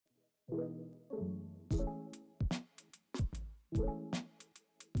Hello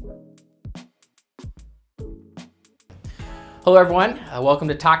everyone, welcome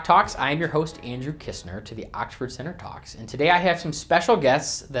to TOC Talks. I am your host, Andrew Kistner, to the Oxford Center Talks. And today I have some special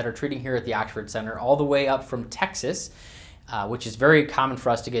guests that are treating here at the Oxford Center all the way up from Texas, which is very common for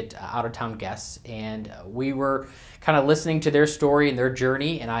us to get out-of-town guests. And we were kind of listening to their story and their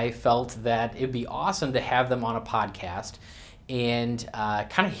journey, and I felt that it'd be awesome to have them on a podcast and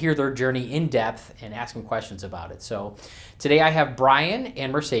kind of hear their journey in depth and ask them questions about it. So today I have Brian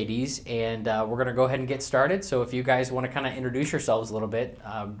and Mercedes, and we're going to go ahead and get started. So if you guys want to kind of introduce yourselves a little bit,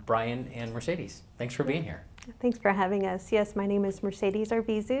 Brian and Mercedes, thanks for being here. Thanks for having us. Yes, my name is Mercedes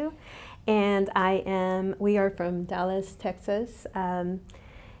Arvizu, and we are from Dallas, Texas.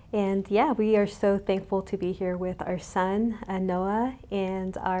 And yeah, we are so thankful to be here with our son, Noah,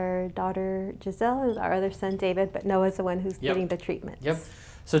 and our daughter, Giselle, our other son, David, but Noah's the one who's getting the treatment. Yep.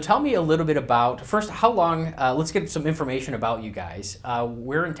 So tell me a little bit about, first, how long, let's get some information about you guys.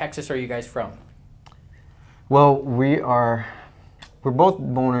 Where in Texas are you guys from? Well, we're both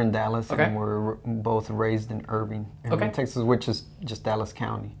born in Dallas, and we're both raised in Irving, Texas, which is just Dallas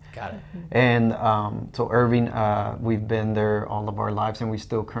County. Got it. And so Irving, we've been there all of our lives, and we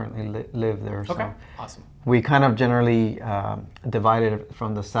still currently live there. Okay, so awesome. we kind of generally divided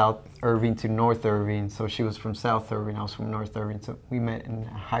from the South Irving to North Irving. So she was from South Irving, I was from North Irving. So we met in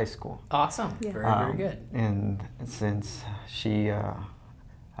high school. Awesome. Yeah. Very good. And since she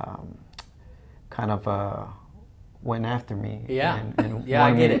kind of went after me and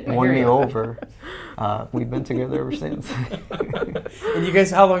won me over, we've been together ever since. And you guys,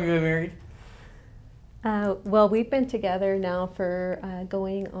 how long have you been married? Well, we've been together now for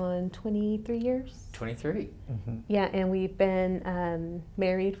going on 23 years. 23. Mm-hmm. Yeah, and we've been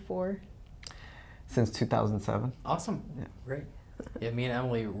married since 2007. Awesome. Yeah. Great. Yeah, me and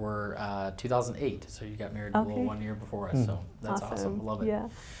Emily were 2008, so you got married a little 1 year before us, so that's awesome. Love it. Yeah.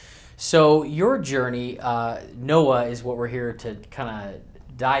 So your journey, Noah, is what we're here to kind of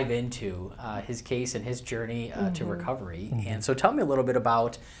dive into, his case and his journey to recovery. And so tell me a little bit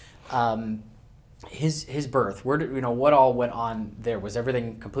about his birth. Where did, what all went on there? Was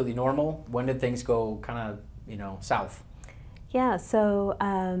everything completely normal? When did things go kind of, south? Yeah, so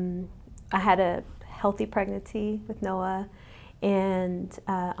I had a healthy pregnancy with Noah, and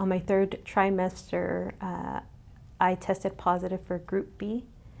on my third trimester, I tested positive for Group B,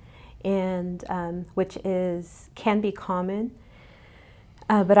 and which can be common,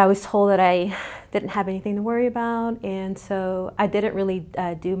 but I was told that I didn't have anything to worry about, and so I didn't really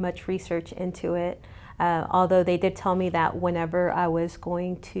do much research into it. Although they did tell me that whenever I was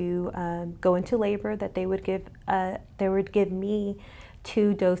going to go into labor, that they would give me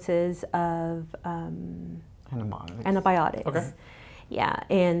 2 doses of antibiotics. Okay. Yeah,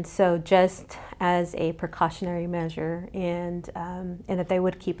 and so just as a precautionary measure, and that they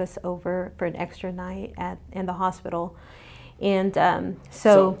would keep us over for an extra night in the hospital. And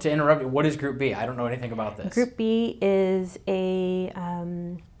so to interrupt you, what is Group B? I don't know anything about this. Group B is I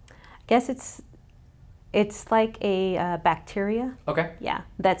guess it's like a bacteria. Okay. Yeah,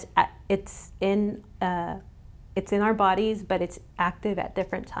 it's in our bodies, but it's active at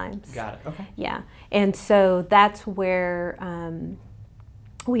different times. Got it. Okay. Yeah, and so that's where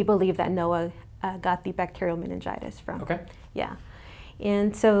we believe that Noah got the bacterial meningitis from. Okay. Yeah.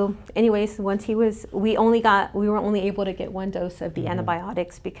 And so anyways, once we were only able to get 1 dose of the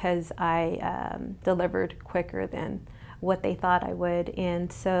antibiotics because I delivered quicker than what they thought I would.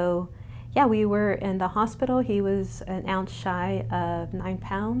 And so, yeah, we were in the hospital. He was an ounce shy of 9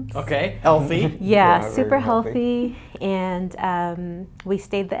 pounds. Okay, healthy. Yeah, super healthy. And we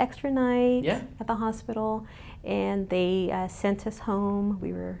stayed the extra night at the hospital, and they sent us home.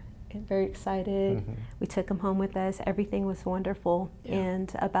 We were very excited. We took him home with us. Everything was wonderful. Yeah.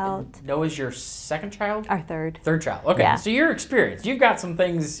 And Noah's your second child? Our third. Third child. Okay. Yeah. So you're experienced. You've got some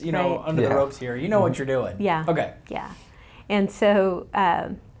things, under the ropes here. You know what you're doing. Yeah. Okay. Yeah. And so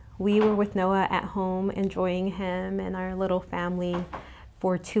we were with Noah at home, enjoying him and our little family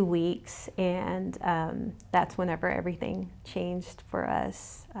for 2 weeks, and that's whenever everything changed for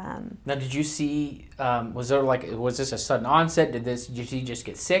us. Now, did you see? Was this a sudden onset? Did he just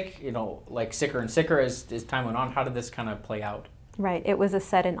get sick? Like sicker and sicker as time went on. How did this kind of play out? Right, it was a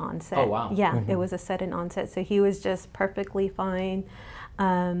sudden onset. Oh wow! Yeah, it was a sudden onset. So he was just perfectly fine,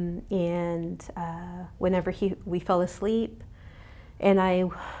 and whenever we fell asleep, and I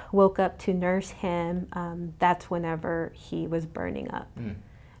woke up to nurse him, that's whenever he was burning up.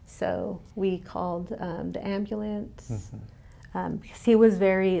 So we called the ambulance because he was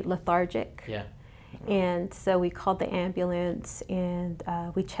very lethargic. Yeah. And so we called the ambulance, and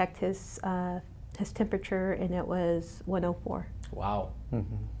we checked his temperature, and it was 104. Wow.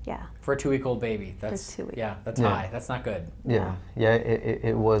 Mm-hmm. Yeah. For a 2-week-old baby, that's for 2 weeks. Yeah, that's high. That's not good. Yeah,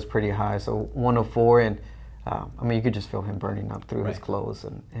 it was pretty high. So 104, and I mean, you could just feel him burning up through his clothes,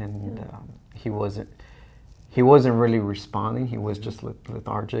 and he wasn't really responding. He was just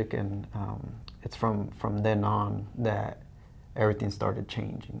lethargic, and it's from then on that everything started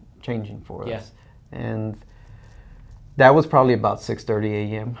changing for us. And that was probably about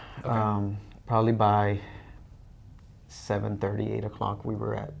 6:30 a.m. Okay. Probably by 7:30, 8 o'clock, we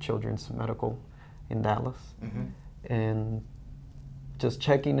were at Children's Medical in Dallas, and just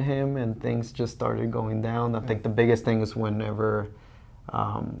checking him, and things just started going down. I think the biggest thing is whenever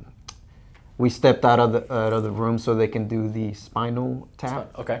we stepped out of the room so they can do the spinal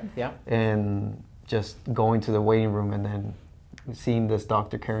tap. Okay. Yeah. And just going to the waiting room, and then seeing this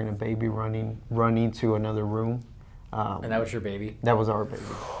doctor carrying a baby running to another room. And that was your baby? That was our baby.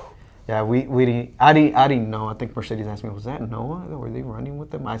 Yeah, we didn't. I didn't know. I think Mercedes asked me, "Was that Noah? Were they running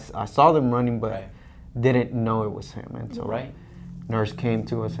with him?" I saw them running, but didn't know it was him. And so nurse came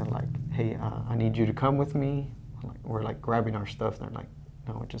to us and like, "Hey, I need you to come with me." We're like grabbing our stuff. And they're like,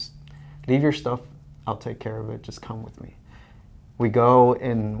 "No, just leave your stuff. I'll take care of it. Just come with me." We go,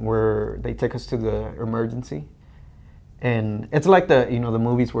 and they take us to the emergency. And it's like the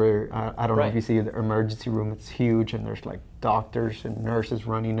movies where I don't know if you see the emergency room. It's huge, and there's like doctors and nurses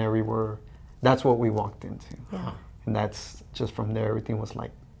running everywhere. That's what we walked into, and that's just from there. Everything was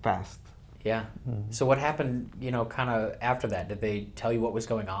like fast. Yeah. So what happened? Kind of after that, did they tell you what was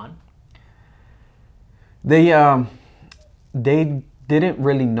going on? They didn't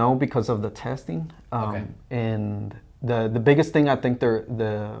really know because of the testing. And the biggest thing I think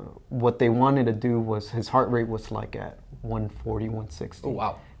what they wanted to do was his heart rate was like at 140, 160. Oh,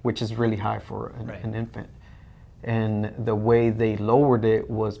 wow. Which is really high for an infant. And the way they lowered it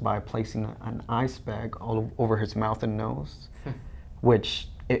was by placing an ice bag all over his mouth and nose, which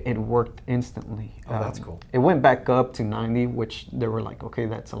it worked instantly. Oh, that's cool. It went back up to 90, which they were like, okay,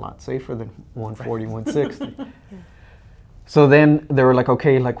 that's a lot safer than 140, 160. So then they were like,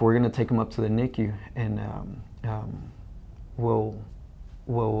 okay, like we're gonna take him up to the NICU, and we'll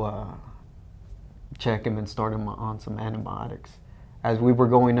check him and start him on some antibiotics. As we were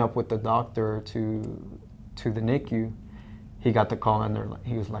going up with the doctor to the NICU, he got the call, and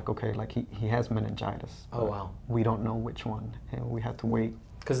he was like, okay, like he has meningitis. Oh, wow. We don't know which one, and we had to wait.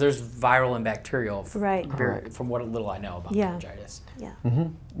 Because there's viral and bacterial, Correct. From what little I know about meningitis. Yeah.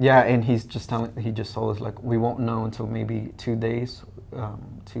 Mm-hmm. Yeah, and he just told us like we won't know until maybe 2 days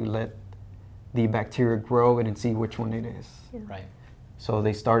to let the bacteria grow and see which one it is. Yeah. Right. So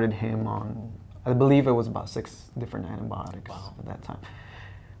they started him on, I believe it was about 6 different antibiotics at that time.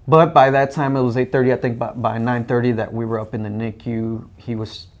 But by that time it was 8:30. I think by 9:30 that we were up in the NICU,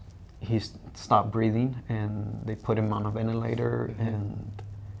 he stopped breathing, and they put him on a ventilator. And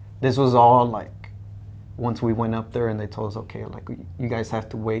this was all like once we went up there, and they told us, okay, like you guys have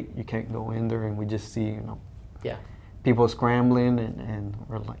to wait. You can't go in there, and we just see people scrambling, and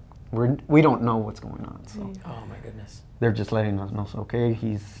we're like we don't know what's going on. So oh my goodness, they're just letting us know. So okay,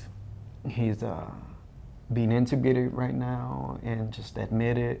 he's being intubated right now, and just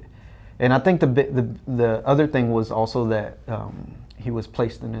admit it. And I think the other thing was also that he was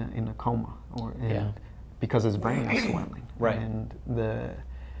placed in a coma, because his brain was swelling. Right. And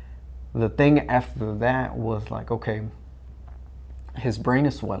the thing after that was like, okay, his brain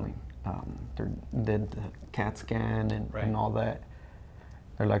is swelling. They did the CAT scan and all that.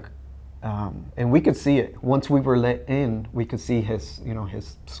 They're like, and we could see it once we were let in. We could see his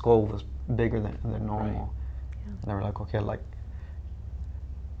skull was bigger than normal. Right. And they were like, okay, like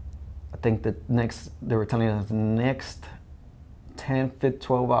I think they were telling us the next 10,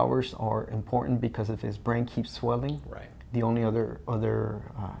 12 hours are important, because if his brain keeps swelling, the only other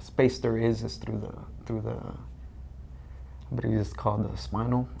space there is through the I believe it's called the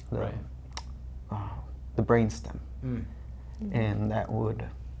spinal, the brain stem. And that would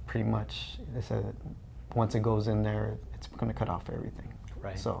pretty much, they said, once it goes in there, it's going to cut off everything.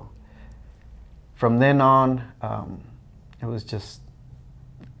 Right. So from then on, it was just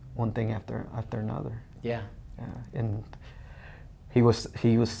one thing after another. Yeah. And he was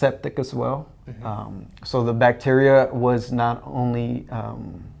septic as well. So the bacteria was not only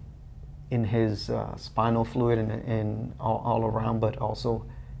in his spinal fluid and all around, but also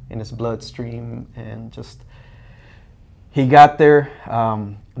in his bloodstream. And just he got there.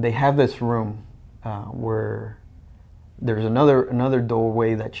 They have this room where there's another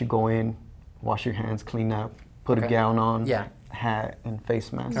doorway that you go in, wash your hands, clean up, put a gown on. Yeah. hat and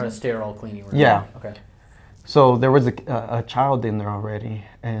face mask. Kind of sterile cleaning room. Yeah. Okay. So there was a child in there already,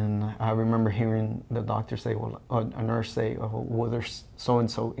 and I remember hearing the doctor say, well, a nurse say, oh, well, there's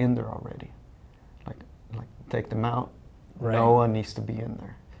so-and-so in there already. Like take them out. Right. Noah needs to be in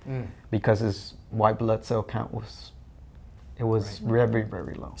there because his white blood cell count was very,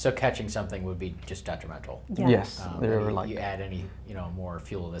 very low. So catching something would be just detrimental. Yeah. Yes. They were like, you add any, more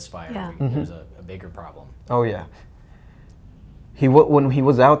fuel to this fire, Yeah. there's a bigger problem. oh yeah. When he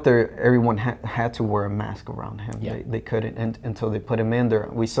was out there, everyone had to wear a mask around him. Yeah. They couldn't until they put him in there.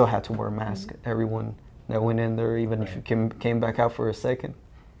 We still had to wear a mask. Everyone that went in there, even if you came back out for a second,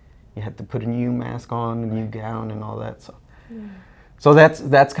 you had to put a new mask on, a new gown, and all that. So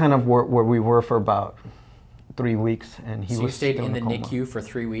that's kind of where we were for about 3 weeks, and So you stayed in the NICU for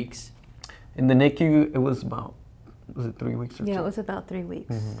 3 weeks? In the NICU, it was about, was it 3 weeks or so? Yeah, it was about 3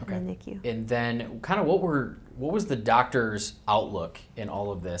 weeks Okay. in the NICU. And then kind of what was the doctor's outlook in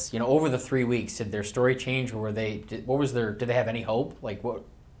all of this? Over the 3 weeks, did their story change, or did they have any hope? Like what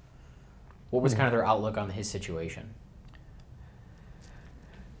was kind of their outlook on his situation?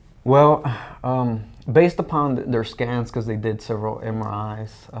 Well, based upon their scans, because they did several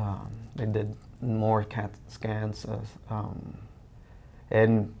MRIs, they did more CAT scans,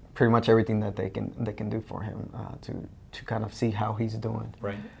 and pretty much everything that they can do for him to kind of see how he's doing.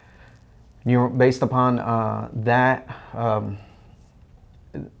 Right. Based upon that, I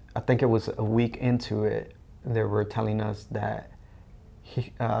think it was a week into it, they were telling us that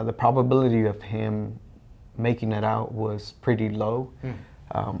the probability of him making it out was pretty low.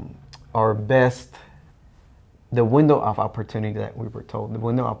 Our best, the window of opportunity that we were told, the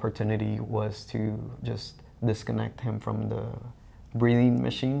window of opportunity was to just disconnect him from the breathing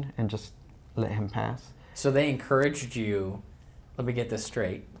machine and just let him pass. So they encouraged you, let me get this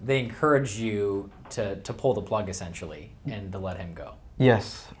straight, they encouraged you to pull the plug essentially and to let him go.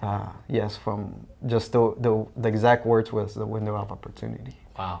 Yes, yes, from just the exact words was the window of opportunity.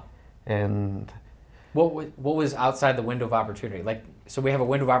 Wow. And what was outside the window of opportunity? Like, so we have a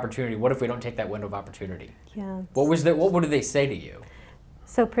window of opportunity. What if we don't take that window of opportunity? Yeah. What did they say to you?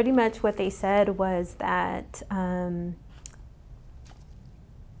 So pretty much what they said was that, I'm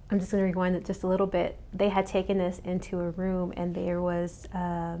just going to rewind it just a little bit. They had taken us into a room, and there was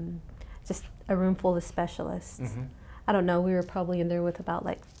just a room full of specialists. Mm-hmm. I don't know, we were probably in there with about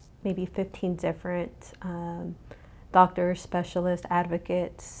like maybe 15 different doctors, specialists,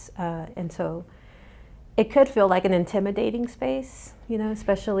 advocates, and so it could feel like an intimidating space,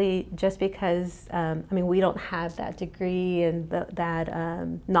 especially just because, we don't have that degree and that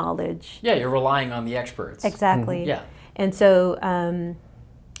knowledge. Yeah, you're relying on the experts. Exactly. Mm-hmm. Yeah. And so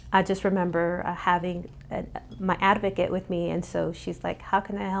I just remember having my advocate with me, and so she's like, how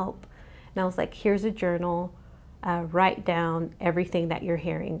can I help? And I was like, here's a journal. Write down everything that you're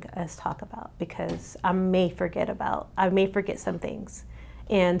hearing us talk about, because I may forget some things.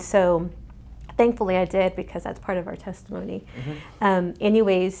 And so thankfully I did, because that's part of our testimony.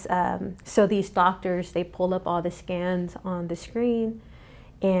 Mm-hmm. So these doctors, they pull up all the scans on the screen,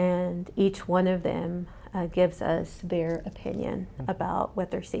 and each one of them gives us their opinion about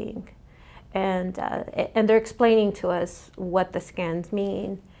what they're seeing. And they're explaining to us what the scans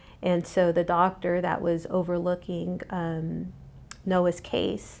mean. And so the doctor that was overlooking Noah's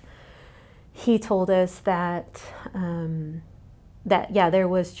case, he told us that there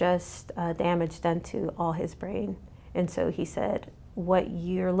was just damage done to all his brain. And so he said, what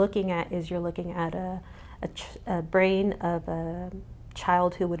you're looking at is a brain of a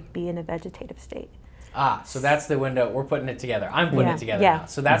child who would be in a vegetative state. Ah, so that's the window. We're putting it together. I'm putting it together now.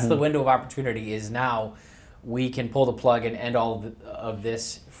 So that's the window of opportunity, is now we can pull the plug and end all of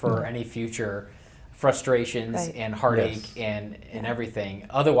this for any future frustrations and heartache and everything.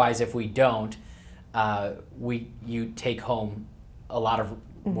 Otherwise, if we don't, you take home a lot of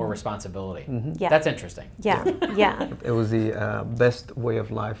more responsibility. Mm-hmm. Yeah. That's interesting. Yeah, yeah. it was the best way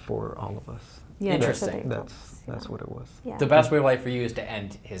of life for all of us. Yeah, Interesting. That's what it was. Yeah. The best way of life for you is to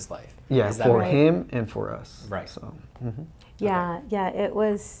end his life. Yeah, Is that for right? him and for us. Right. So. Yeah, yeah. It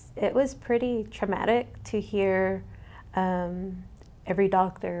was pretty traumatic to hear every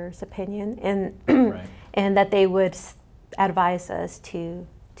doctor's opinion, and Right. and that they would advise us to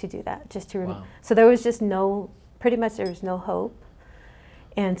do that. Just to Wow. So there was just pretty much there was no hope.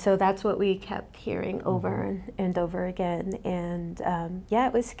 And so that's what we kept hearing over and over again. And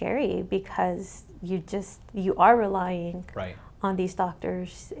it was scary, because you are relying Right. on these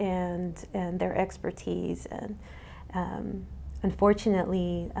doctors and their expertise. And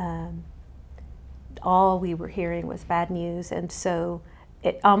unfortunately, all we were hearing was bad news. And so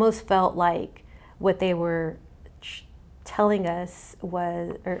it almost felt like what they were telling us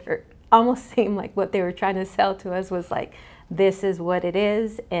was, or almost seemed like what they were trying to sell to us was like, this is what it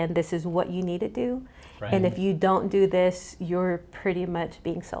is, and this is what you need to do. Right. And if you don't do this, you're pretty much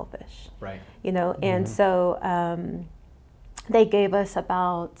being selfish. Right. You know, and so they gave us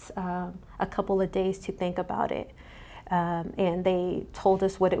about a couple of days to think about it. And they told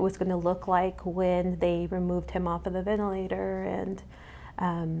us what it was going to look like when they removed him off of the ventilator, and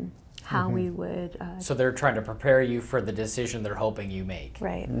how we would... so they're trying to prepare you for the decision they're hoping you make.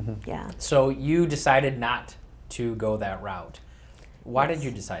 Right, yeah. So you decided not to go that route. Why did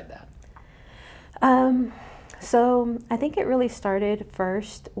you decide that? So I think it really started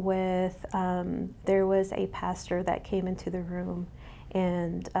first with, there was a pastor that came into the room,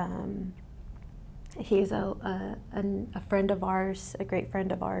 and he's a friend of ours, a great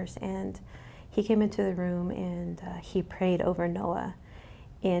friend of ours, and he came into the room and he prayed over Noah,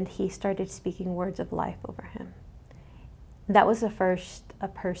 and he started speaking words of life over him. That was the first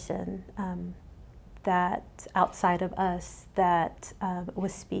person that outside of us that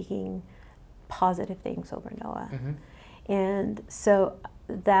was speaking positive things over Noah. And so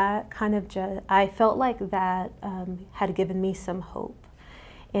that kind of I felt like that had given me some hope.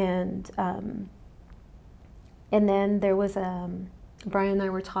 And then there was, Brian and I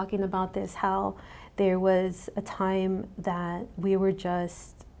were talking about this, how there was a time that we were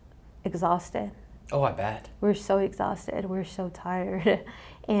just exhausted. Oh, I bet. We're so exhausted, we're so tired.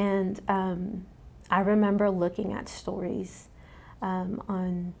 And I remember looking at stories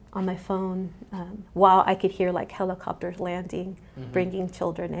on my phone while I could hear like helicopters landing, bringing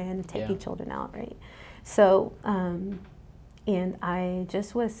children in, taking children out, right? So, and I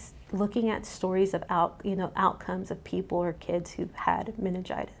just was looking at stories of outcomes of people or kids who've had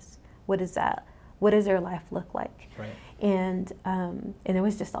meningitis. What is that? What does their life look like? Right. And it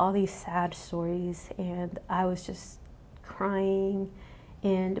was just all these sad stories, and I was just crying.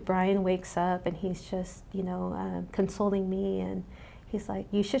 And Brian wakes up and he's just, consoling me, and he's like,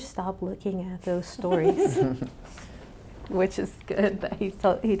 "You should stop looking at those stories." Which is good that he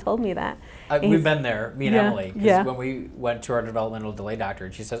told me that. We've been there, me and Emily, because when we went to our developmental delay doctor,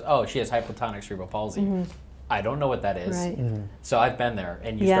 and she says, "Oh, she has hypotonic cerebral palsy." I don't know what that is. Right. So I've been there,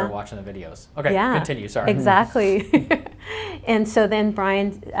 and you start watching the videos. Okay, continue, sorry. Exactly. And so then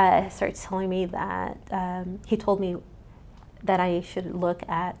Brian starts telling me that, he told me that I should look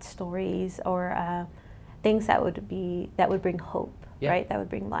at stories or things that would bring hope, right? That would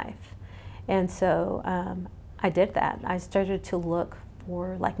bring life. And so I did that. I started to look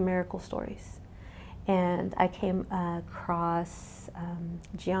for like miracle stories, and I came across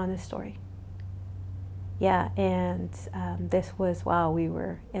Gianna's story. Yeah, and this was while we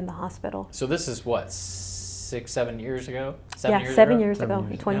were in the hospital. So this is what, 7 years ago? 7 years ago,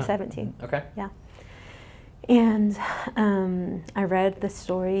 in 2017. Yeah. Okay. Yeah. And I read the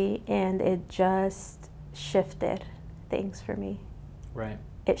story, and it just shifted things for me. Right.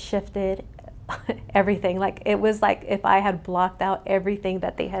 It shifted everything. Like, it was like if I had blocked out everything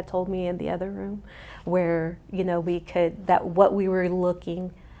that they had told me in the other room, where what we were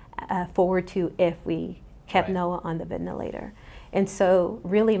looking forward to if we kept Noah on the ventilator. And so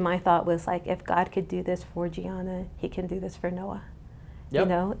really my thought was like, if God could do this for Gianna, he can do this for Noah.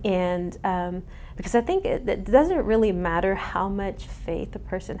 Yep. And because I think it doesn't really matter how much faith a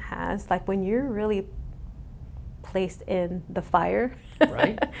person has. Like, when you're really placed in the fire,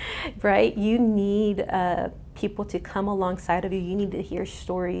 right? Right? You need people to come alongside of you. You need to hear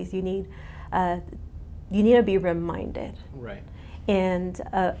stories. You need to be reminded, right? And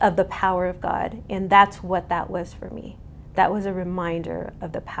of the power of God. And that's what that was for me. That was a reminder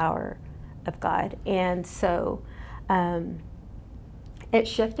of the power of God. And so it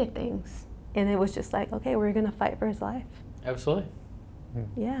shifted things. And it was just like, okay, we're going to fight for his life. Absolutely.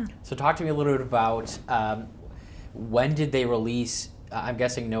 Yeah. So talk to me a little bit about when did they release? I'm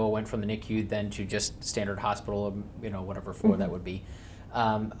guessing Noah went from the NICU then to just standard hospital, whatever floor that would be.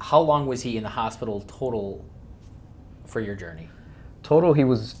 How long was he in the hospital total for your journey? Total,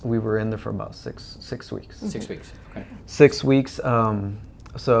 we were in there for about 6 weeks. 6 weeks, okay. 6 weeks.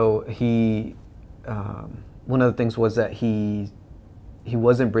 So he, one of the things was that he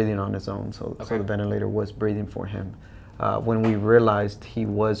wasn't breathing on his own, so the ventilator was breathing for him. When we realized he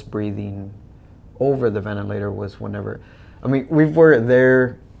was breathing over the ventilator was whenever, we were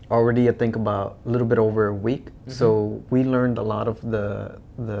there already, I think, about a little bit over a week. So we learned a lot of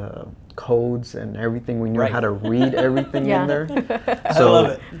the codes and everything. We knew how to read everything in there.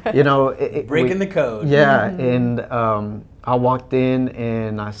 So, I love it. Breaking the code. Yeah, and I walked in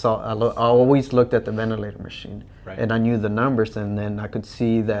and I always looked at the ventilator machine, and I knew the numbers, and then I could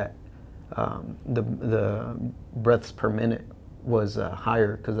see that the breaths per minute was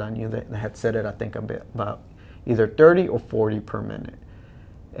higher, because I knew that they had said it, I think, about either 30 or 40 per minute.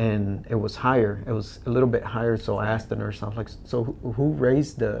 And it was higher. It was a little bit higher. So I asked the nurse, I was like, so who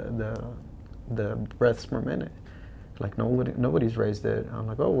raised the breaths per minute? Like, nobody's raised it. I'm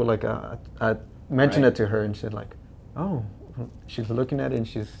like, oh, well, like, I mentioned it to her, and she's like, oh, she's looking at it, and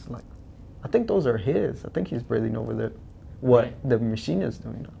she's like, I think those are his. I think he's breathing over what the machine is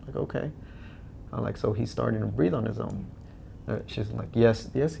doing. I'm like, okay. I'm like, so he's starting to breathe on his own. She's like, yes,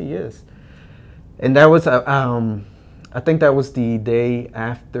 he is. And that was, I think that was the day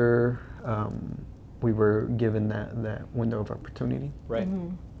after we were given that window of opportunity. Right.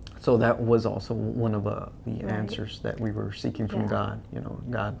 Mm-hmm. So that was also one of the answers that we were seeking from God.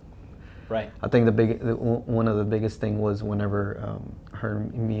 God. Right. I think one of the biggest thing was whenever her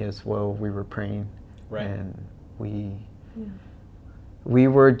and me as well, we were praying, and we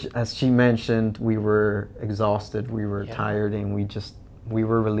were, as she mentioned, we were exhausted, we were tired, and we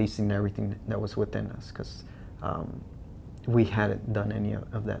were releasing everything that was within us, because we hadn't done any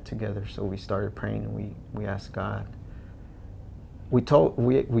of that together. So we started praying, and we asked God. We told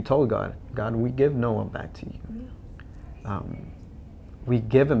God, we give Noah back to you. We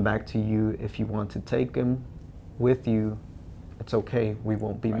give him back to you. If you want to take him with you, it's okay. We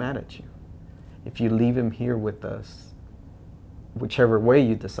won't be mad at you. If you leave him here with us, whichever way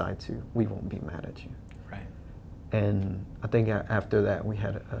you decide to, we won't be mad at you. Right. And I think after that, we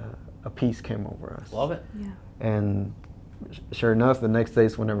had a peace came over us. Love it. Yeah. And sure enough, the next day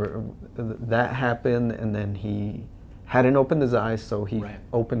is whenever that happened, and then he hadn't opened his eyes, so he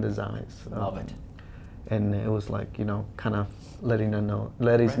opened his eyes. Love it. And it was like, kind of letting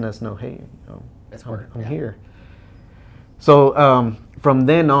us know, hey, I'm here. So from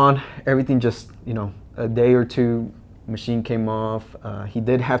then on, everything just, a day or two, machine came off. He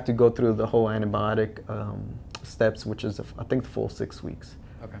did have to go through the whole antibiotic steps, which is, I think, the full 6 weeks.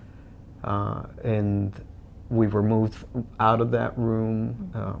 Okay. And we were moved out of that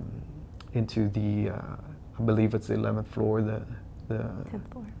room into the, I believe it's the 11th floor, the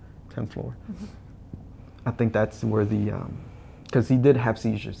 10th floor. 10th floor. Mm-hmm. I think that's where because he did have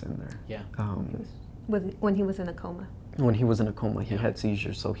seizures in there. Yeah. When he was in a coma. When he was in a coma, he had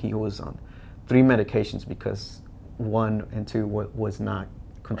seizures. So he was on 3 medications, because 1 and 2 was not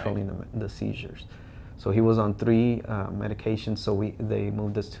controlling the seizures. So he was on 3 medications. So they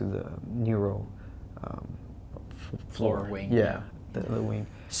moved us to the neuro floor wing. Yeah, the wing.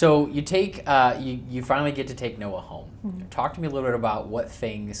 So you take, you finally get to take Noah home. Mm-hmm. Talk to me a little bit about what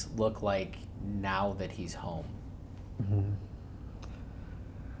things look like now that he's home. Mm-hmm.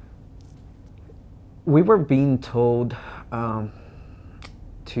 We were being told to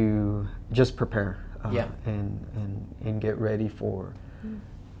just prepare and get ready for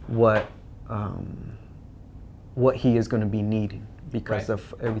what he is going to be needing, because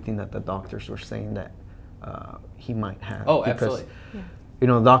of everything that the doctors were saying that he might have. Oh, because,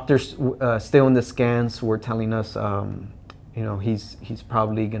 absolutely. Doctors still in the scans were telling us, he's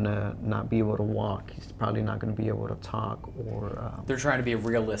probably gonna not be able to walk. He's probably not gonna be able to talk, or they're trying to be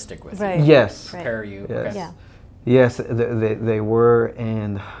realistic with you. Yes. Prepare you. Yes. Okay. Yeah. Yes, they were,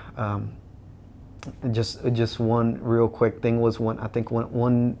 and just one real quick thing was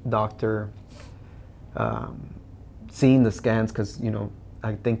one doctor seeing the scans, because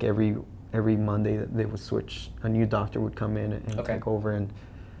I think every Monday they would switch, a new doctor would come in and take over and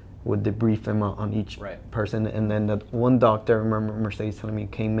would debrief him on each person. And then the one doctor, I remember Mercedes telling me,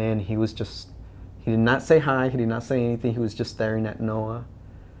 came in, he did not say hi, he did not say anything, he was just staring at Noah.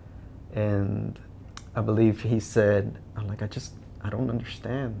 And I believe he said, I'm like, I don't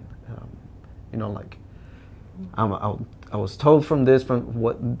understand. I was told from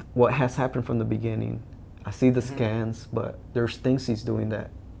what has happened from the beginning. I see the scans, but there's things he's doing that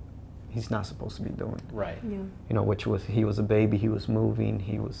he's not supposed to be doing. Right. Yeah. Which was, he was a baby, he was moving,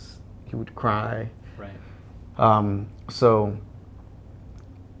 he would cry. Right. So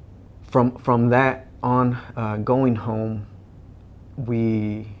from that on, going home,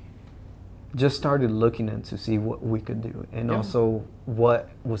 we just started looking in to see what we could do, and also what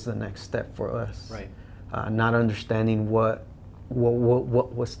was the next step for us. Right. Not understanding what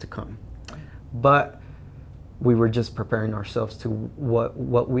was to come, but we were just preparing ourselves to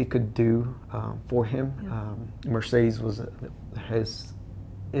what we could do for him. Mercedes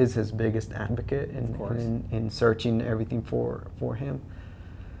is his biggest advocate in searching everything for him.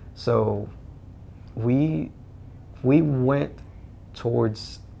 So we went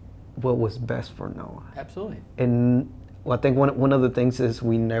towards what was best for Noah. Absolutely. And I think one of the things is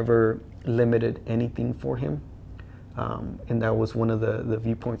we never limited anything for him. And that was one of the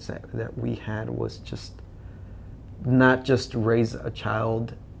viewpoints that we had, was just not just raise a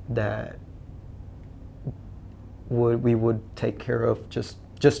child that we would take care of just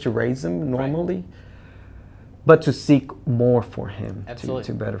to raise them normally, right, but to seek more for him,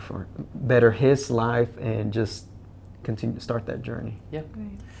 to better his life and just continue to start that journey. Yep. Right.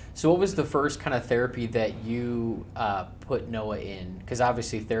 So what was the first kind of therapy that you put Noah in? Because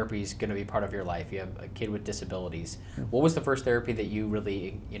obviously therapy is going to be part of your life. You have a kid with disabilities. Mm-hmm. What was the first therapy that you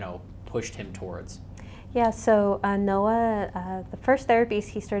really, pushed him towards? Yeah, so Noah, the first therapies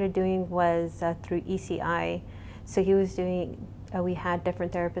he started doing was through ECI. So he was doing, we had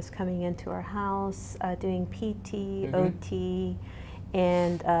different therapists coming into our house, doing PT, mm-hmm, OT,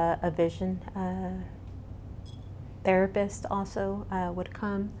 and a vision therapist also would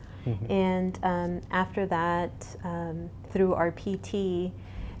come. Mm-hmm. And after that, through our PT,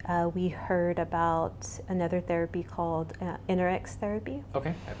 we heard about another therapy called InnerX therapy.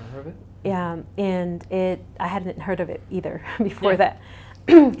 Okay, I haven't heard of it. Yeah, and I hadn't heard of it either before that.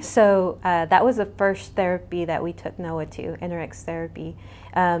 So that was the first therapy that we took Noah to, InnerX therapy.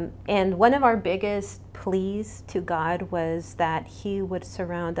 And one of our biggest pleas to God was that he would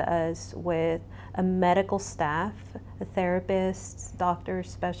surround us with a medical staff, a therapists, doctors,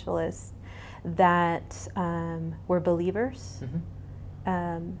 specialists that were believers,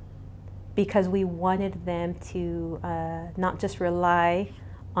 mm-hmm, because we wanted them to not just rely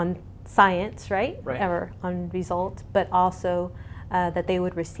on science, right? Or on results, but also that they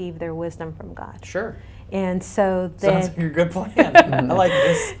would receive their wisdom from God. Sure. And so then, sounds like a good plan. I like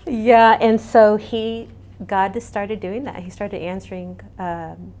this. Yeah, and so God just started doing that. He started answering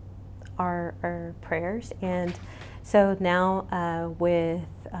our prayers, and so now with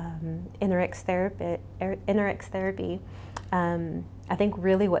InnerX therapy, I think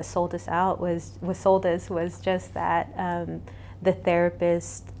really what sold us was just that the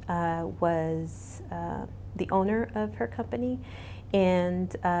therapist was the owner of her company,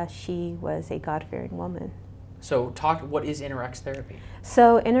 and she was a God-fearing woman. So what is InnerX therapy?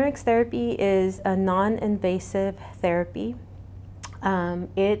 So InnerX therapy is a non-invasive therapy.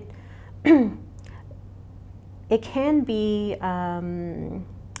 It can be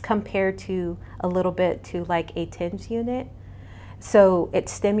compared to a little bit to like a TIMS unit. So it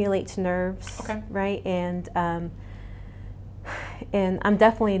stimulates nerves, okay, right? And I'm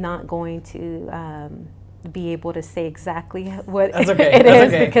definitely not going to be able to say exactly what it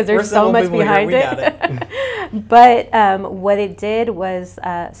is, because there's so much behind it. But what it did was,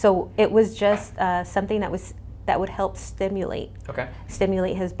 so it was just something that would help stimulate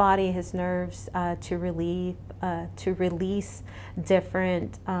his body, his nerves, to release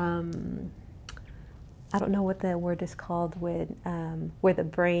different. I don't know what the word is called where the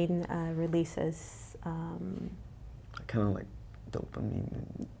brain releases. Kind of like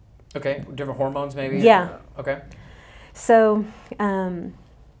dopamine. Okay, different hormones maybe? Yeah. Okay. So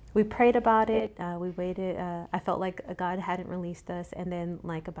we prayed about it. We waited. I felt like God hadn't released us. And then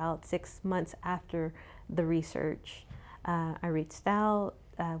like about 6 months after the research, I reached out.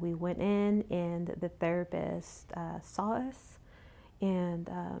 We went in, and the therapist saw us. And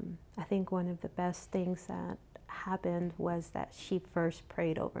I think one of the best things that happened was that she first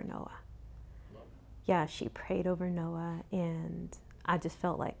prayed over Noah. Yeah, she prayed over Noah, and I just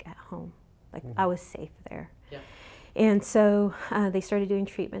felt like at home, like I was safe there. Yeah. And so they started doing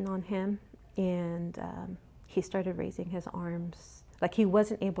treatment on him, and he started raising his arms. Like he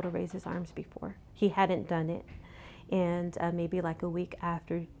wasn't able to raise his arms before. He hadn't done it. And maybe like a week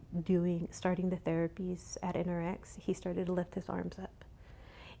after starting the therapies at InnerX, he started to lift his arms up.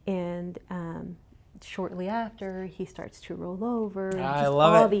 And shortly after, he starts to roll over. I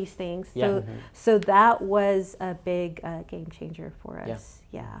love all these things. Yeah. So that was a big game changer for us.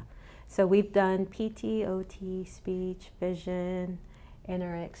 Yeah. So we've done PT, OT, speech, vision,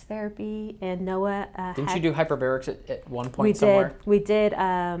 InnerX therapy, and Noah Didn't you do hyperbarics at one point somewhere? We did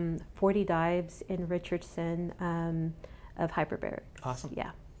 40 dives in Richardson of hyperbarics. Awesome.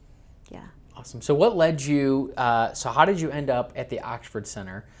 Yeah. Awesome. So what led you, so how did you end up at the Oxford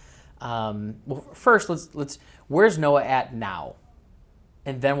Center? Well, first, let's where's Noah at now?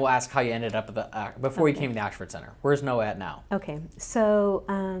 And then we'll ask how you ended up at the, before you came to the Oxford Center. Where's Noah at now? Okay. So,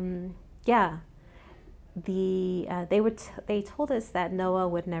 they told us that Noah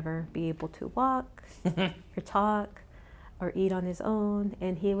would never be able to walk or talk or eat on his own,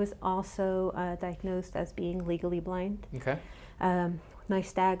 and he was also diagnosed as being legally blind. Okay.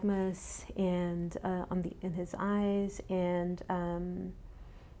 Nystagmus and in his eyes, and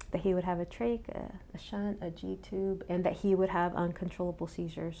that he would have a trach, a shunt, a G tube, and that he would have uncontrollable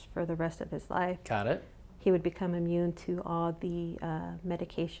seizures for the rest of his life. Got it. he would become immune to all the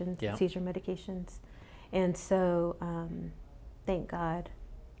medications, seizure medications. And so, thank God,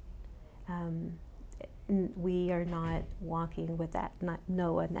 we are not walking with that. Not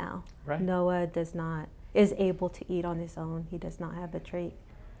Noah now. Right. Noah is able to eat on his own. He does not have a trach.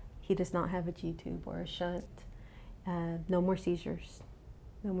 He does not have a G-tube or a shunt. No more seizures.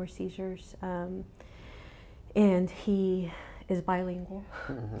 No more seizures. And he is bilingual.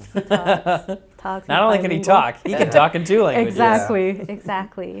 He talks. Not only can he talk, he can talk in 2 languages.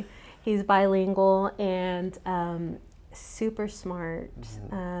 Exactly. He's bilingual and super smart.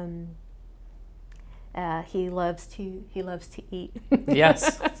 He loves to eat.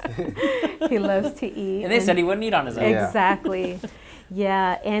 Yes. He loves to eat. And they said he wouldn't eat on his own. Exactly.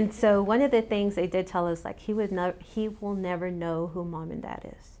 Yeah. And so one of the things they did tell us, like, he will never know who mom and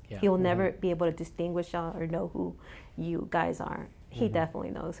dad is. Yeah. He will never be able to distinguish y'all or know who you guys are. He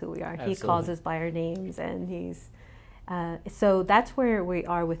definitely knows who we are. Absolutely. He calls us by our names, and he's so that's where we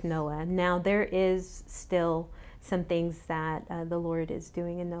are with Noah. Now there is still some things that the Lord is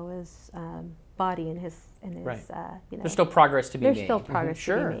doing in Noah's body and his right. There's still progress to be made. There's still progress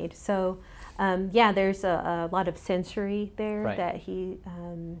to be made. So there's a lot of sensory there that he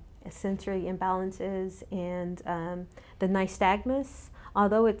sensory imbalances, and the nystagmus.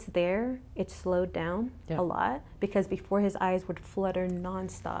 Although it's there, it's slowed down a lot, because before his eyes would flutter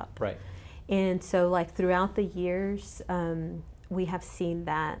nonstop. Right. And so, like, throughout the years, we have seen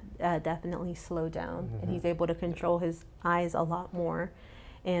that definitely slow down, and he's able to control his eyes a lot more.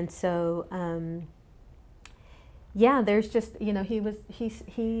 And so, there's just, he was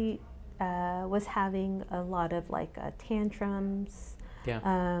having a lot of like tantrums. Yeah.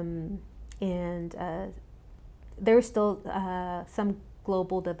 And there's still some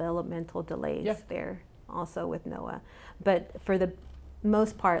global developmental delays there also with Noah. But for the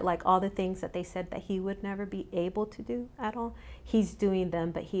most part, like, all the things that they said that he would never be able to do at all, he's doing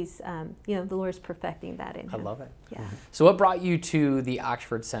them, but he's, the Lord's perfecting that in him. I love it. Yeah. So what brought you to the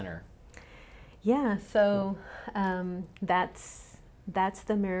Oxford Center? Yeah, so that's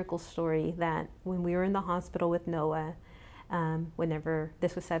the miracle story, that when we were in the hospital with Noah, whenever,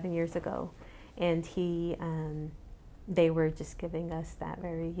 this was 7 years ago, and they were just giving us that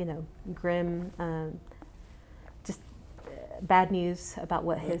very, grim, just bad news about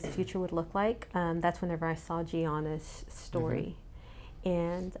what his future would look like. That's whenever I saw Gianna's story.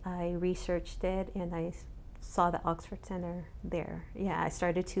 And I researched it, and I saw the Oxford Center there. Yeah, I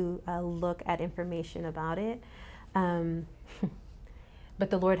started to look at information about it. But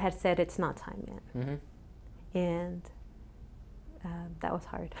the Lord had said it's not time yet. And that was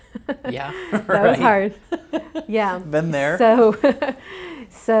hard. Yeah, that was hard. Yeah, been there.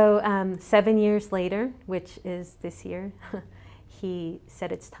 So 7 years later, which is this year, he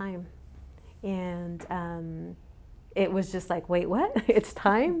said it's time, and it was just like, wait, what? It's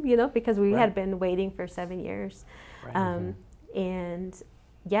time, because we had been waiting for 7 years, and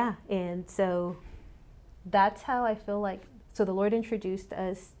so that's how I feel like. So the Lord introduced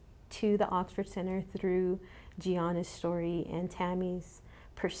us to the Oxford Center through Gianna's story and Tammy's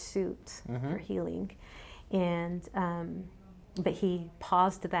pursuit for healing, and but he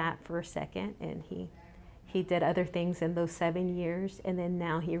paused that for a second, and he did other things in those 7 years, and then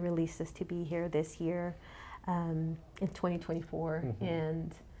now he released us to be here this year in 2024,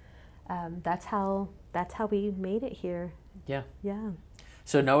 and that's how we made it here. Yeah.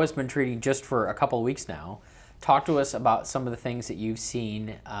 So Noah's been treating just for a couple of weeks now. Talk to us about some of the things that you've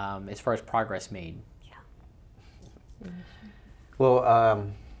seen as far as progress made. Well,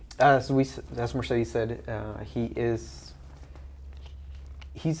 as Mercedes said,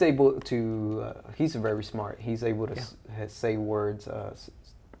 he's able to. He's very smart. He's able to say words,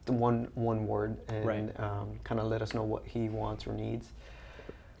 one word, and kind of let us know what he wants or needs.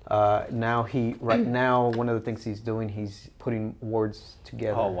 Right now, one of the things he's doing, he's putting words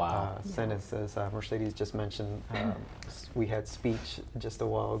together. Oh wow! Sentences. Mercedes just mentioned we had speech just a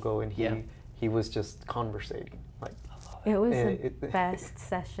while ago, and he was just conversating. Like, it was the best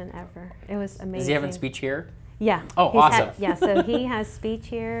session ever. It was amazing. Is he having speech here? Yeah. Oh, awesome. So he has speech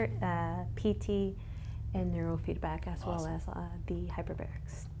here, PT, and neurofeedback, as well as the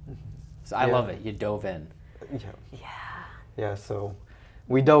hyperbarics. So I love it. You dove in. Yeah. So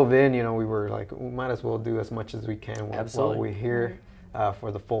we dove in. We were like, we might as well do as much as we can while we're here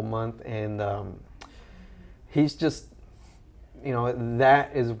for the full month, and he's just.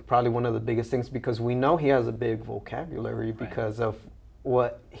 That is probably one of the biggest things, because we know he has a big vocabulary because of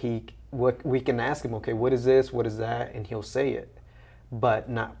what we can ask him. Okay, what is this? What is that? And he'll say it, but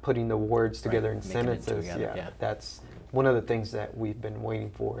not putting the words together in sentences. That's one of the things that we've been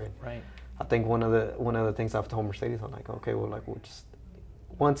waiting for. And, I think one of the things I've told Mercedes, I'm like, okay, well, like we'll just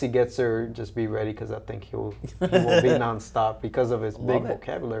once he gets there, just be ready because I think he will be nonstop because of his big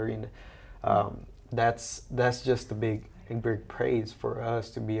vocabulary, and that's just a big praise for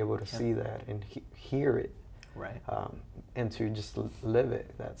us to be able to see that and hear it, right? And to just live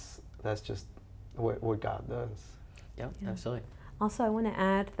it. That's just what God does. Yeah, absolutely. Also, I want to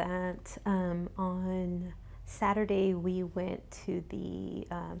add that on Saturday we went to the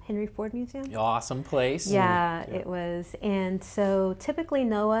Henry Ford Museum. Awesome place. Yeah, it was. And so typically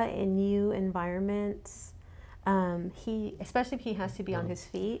Noah in new environments, especially if he has to be on his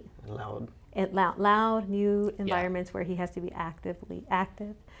feet. Loud new environments where he has to be active.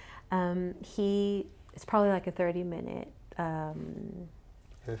 It's probably like a 30-minute.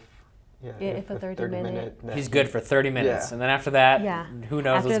 If a 30-minute. He's good for 30 minutes. And then after that, who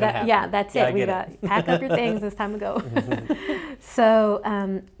knows what's going to happen. Yeah, that's it. We got pack up your things. It's time to go. So,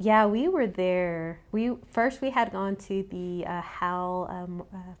 we were there. We had gone to the Howell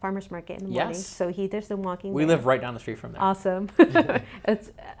Farmers Market in the morning. So he did some walking. We live right down the street from there. Awesome.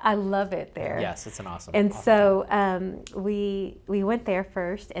 I love it there. Yes, it's an awesome. And so we went there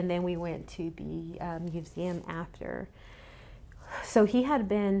first, and then we went to the museum after. So he had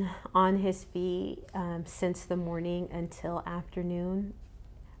been on his feet since the morning until afternoon,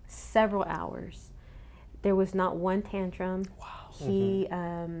 several hours. There was not one tantrum. Wow. He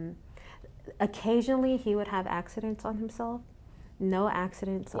occasionally he would have accidents on himself. No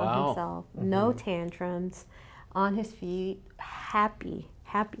accidents on himself. No tantrums. On his feet, happy,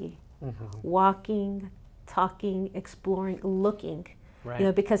 walking, talking, exploring, looking. Right. You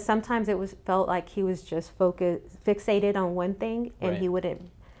know, because sometimes felt like he was just fixated on one thing, and he wouldn't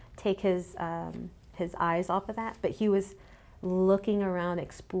take his eyes off of that. But he was looking around,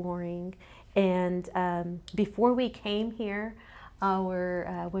 exploring. And before we came here,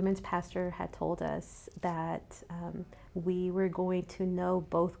 our women's pastor had told us that we were going to know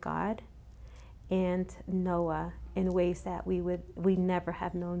both God and Noah in ways that we never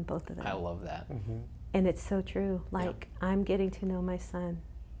have known both of them. I love that. And it's so true. Like, I'm getting to know my son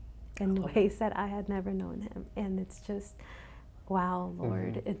in ways that I had never known him. And it's just, wow,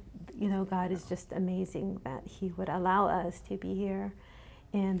 Lord. God is just amazing that he would allow us to be here,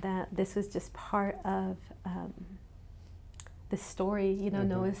 and that this was just part of the story,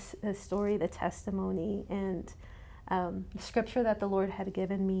 Noah's story, the testimony, and the scripture that the Lord had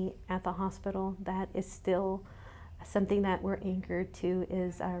given me at the hospital that is still something that we're anchored to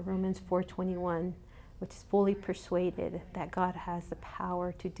is Romans 4:21. Which is fully persuaded that God has the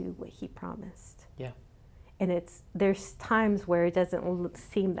power to do what he promised. Yeah. And there's times where it doesn't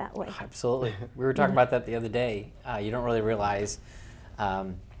seem that way. Absolutely. We were talking about that the other day. You don't really realize, we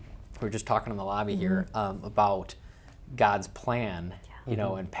were just talking in the lobby here about God's plan,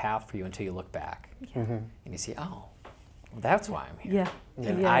 and path for you until you look back. And you see, that's why I'm here.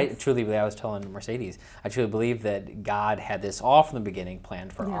 And I truly believe, I was telling Mercedes, I truly believe that God had this all from the beginning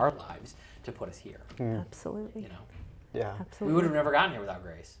planned for our lives to put us here. Absolutely. Absolutely. We would have never gotten here without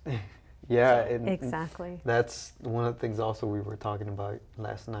grace. Exactly. That's one of the things also we were talking about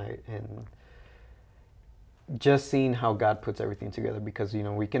last night, and just seeing how God puts everything together, because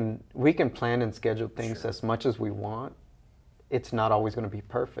we can plan and schedule things as much as we want. It's not always going to be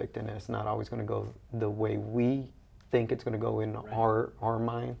perfect, and it's not always going to go the way we think it's going to go in our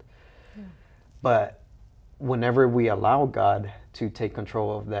mind. But whenever we allow God to take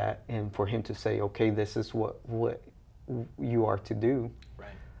control of that, and for him to say, okay, this is what you are to do,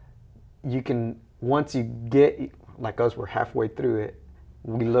 you can, once you get, like us, we're halfway through it,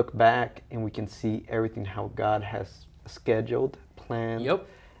 we look back and we can see everything how God has scheduled, planned,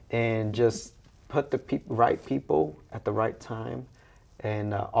 and just put the right people at the right time,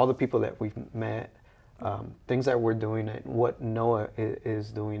 and all the people that we've met, things that we're doing, and what Noah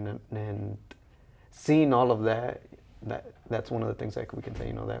is doing, and seeing all of that's one of the things that we can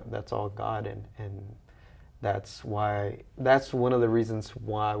say, that's all God, and that's one of the reasons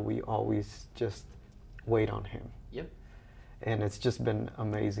why we always just wait on him. And it's just been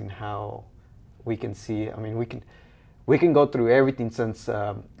amazing how we can see. I mean, we can go through everything since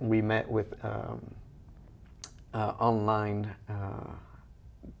we met with online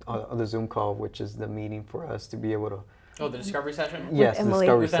on the Zoom call, which is the meeting for us to be able to. Oh, the discovery session? Yes, the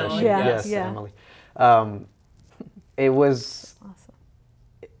discovery session. Yes, Emily. It was awesome.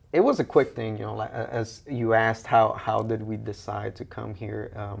 It was a quick thing, like, as you asked, how did we decide to come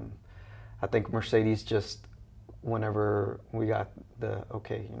here? I think Mercedes just, whenever we got the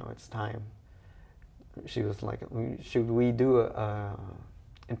okay, it's time, she was like, should we do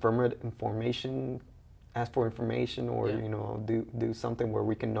information, ask for information, or do something where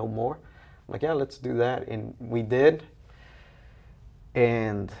we can know more? like, yeah, let's do that. And we did.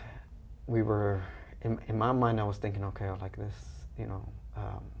 And we were, in my mind, I was thinking, okay, like this, you know,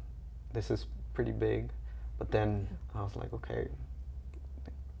 this is pretty big. But then I was like, okay.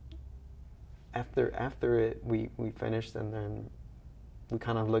 After it, we finished, and then we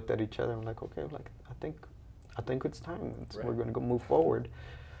kind of looked at each other and like, okay, like I think it's time. We're going to go move forward.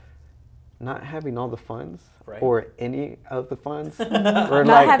 Not having all the funds or any of the funds. We're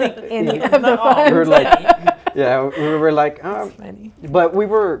not like, having any of the funds. We're like, yeah, we were like, but we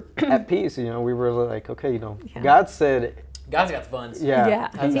were at peace. You know, we were like, okay, you know, God said, God's got the funds. Yeah,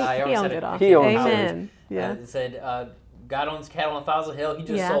 He owns it all. He owns Amen. it. Yeah, it said, God owns cattle on 1,000 Hill. He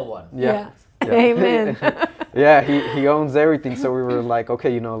just sold one. Yeah. Amen. Yeah, he owns everything. So we were like,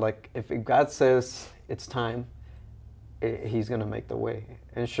 okay, you know, like if God says it's time, he's gonna make the way.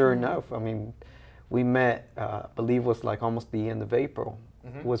 And sure enough, I mean, we met. I believe it was like almost the end of April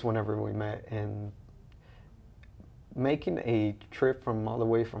was whenever we met, and making a trip from all the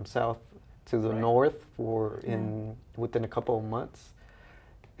way from south to the north within a couple of months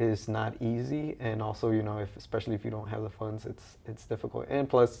is not easy. And also, you know, especially if you don't have the funds, it's difficult. And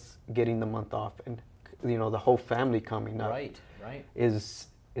plus, getting the month off, and you know, the whole family coming up, is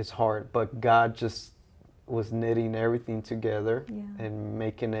hard. But God just was knitting everything together and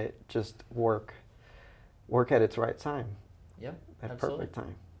making it just work at its right time. Yep, at perfect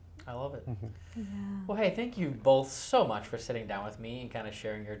time. I love it. Well, hey, thank you both so much for sitting down with me and kind of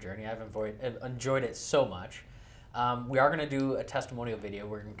sharing your journey. I've enjoyed it so much. We are going to do a testimonial video.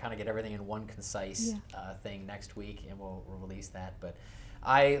 We're going to kind of get everything in one concise thing next week, and we'll release that. But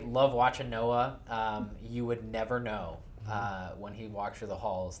I love watching Noah. You would never know when he walked through the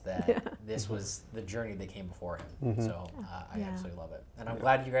halls that this was the journey that came before him. So I absolutely love it. And I'm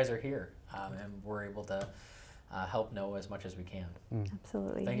glad you guys are here, and we're able to help Noah as much as we can.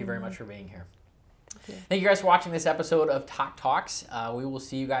 Absolutely. Thank you very much for being here. Thank you guys for watching this episode of TOC Talks. We will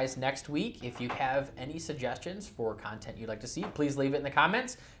see you guys next week. If you have any suggestions for content you'd like to see, please leave it in the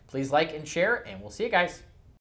comments. Please like and share, and we'll see you guys.